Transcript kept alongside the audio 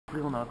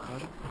300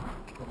 uitgehouden.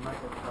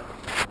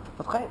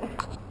 Wat ga je?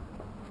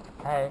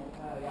 Hey.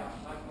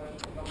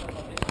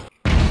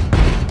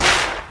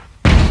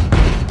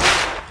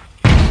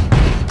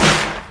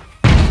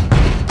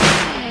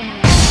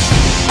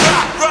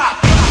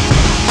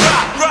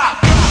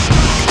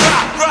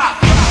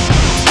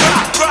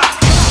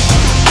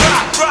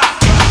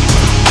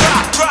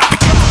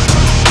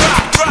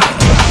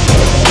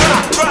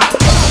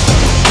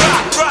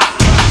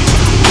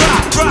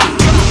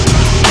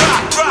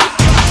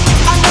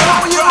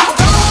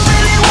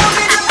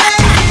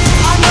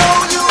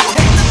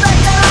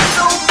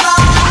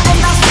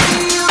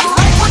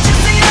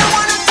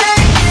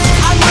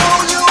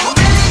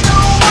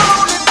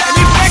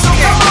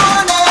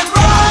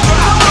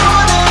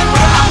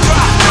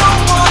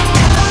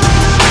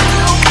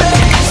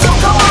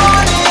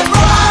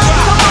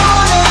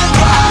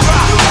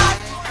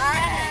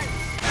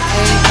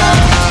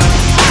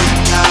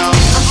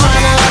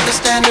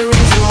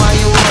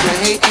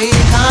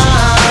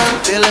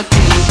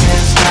 Ft.Filapine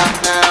can't stop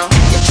now.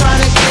 You're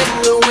trying to get in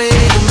the way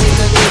to make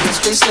a difference,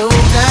 please slow down.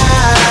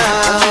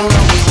 But you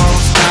know we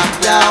won't stop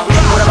now.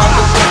 What about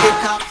the wicked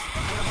cops?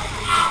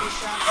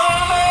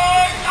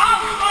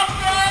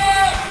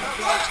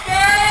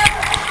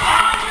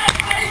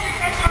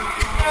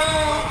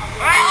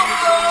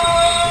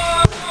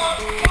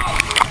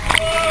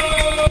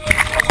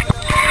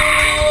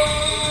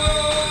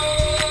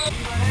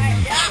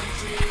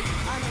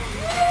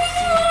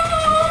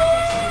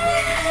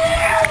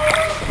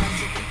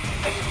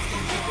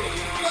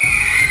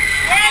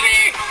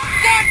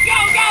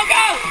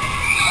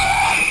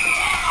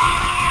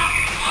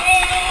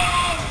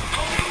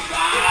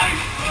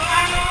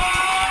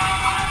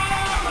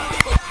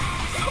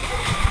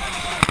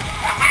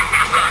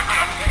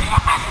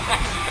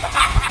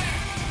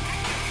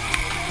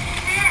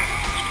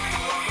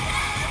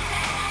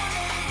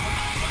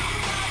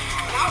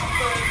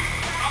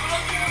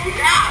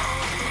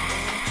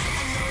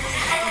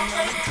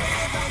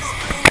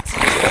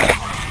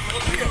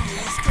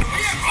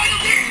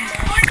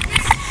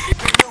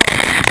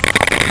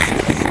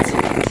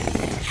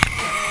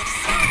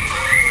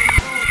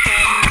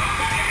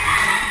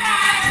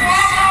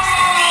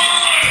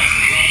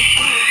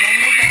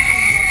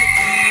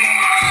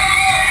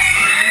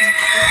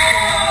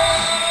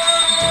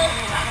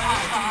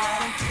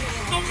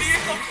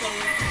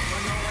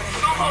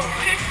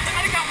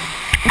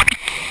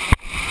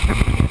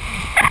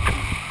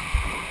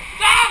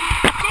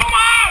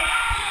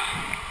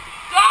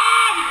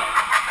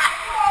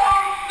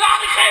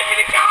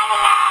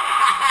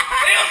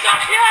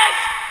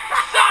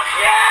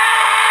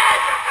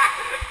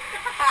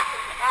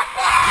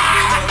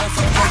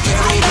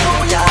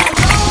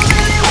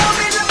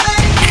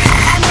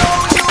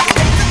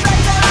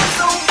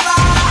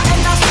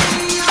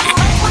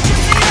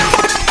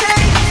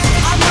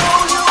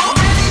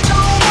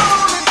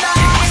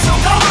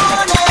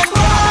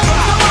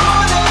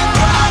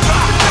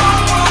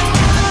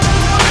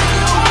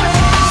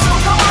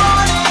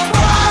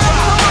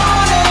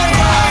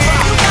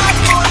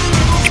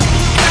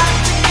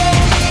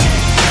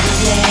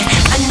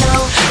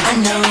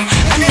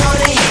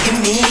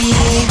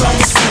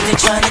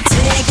 Trying to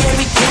take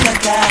everything I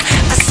got.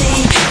 I see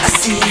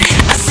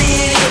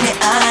it in their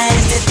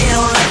eyes that they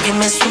don't like it,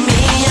 mess with me.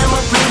 I'ma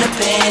bring the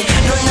pain.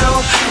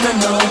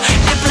 No,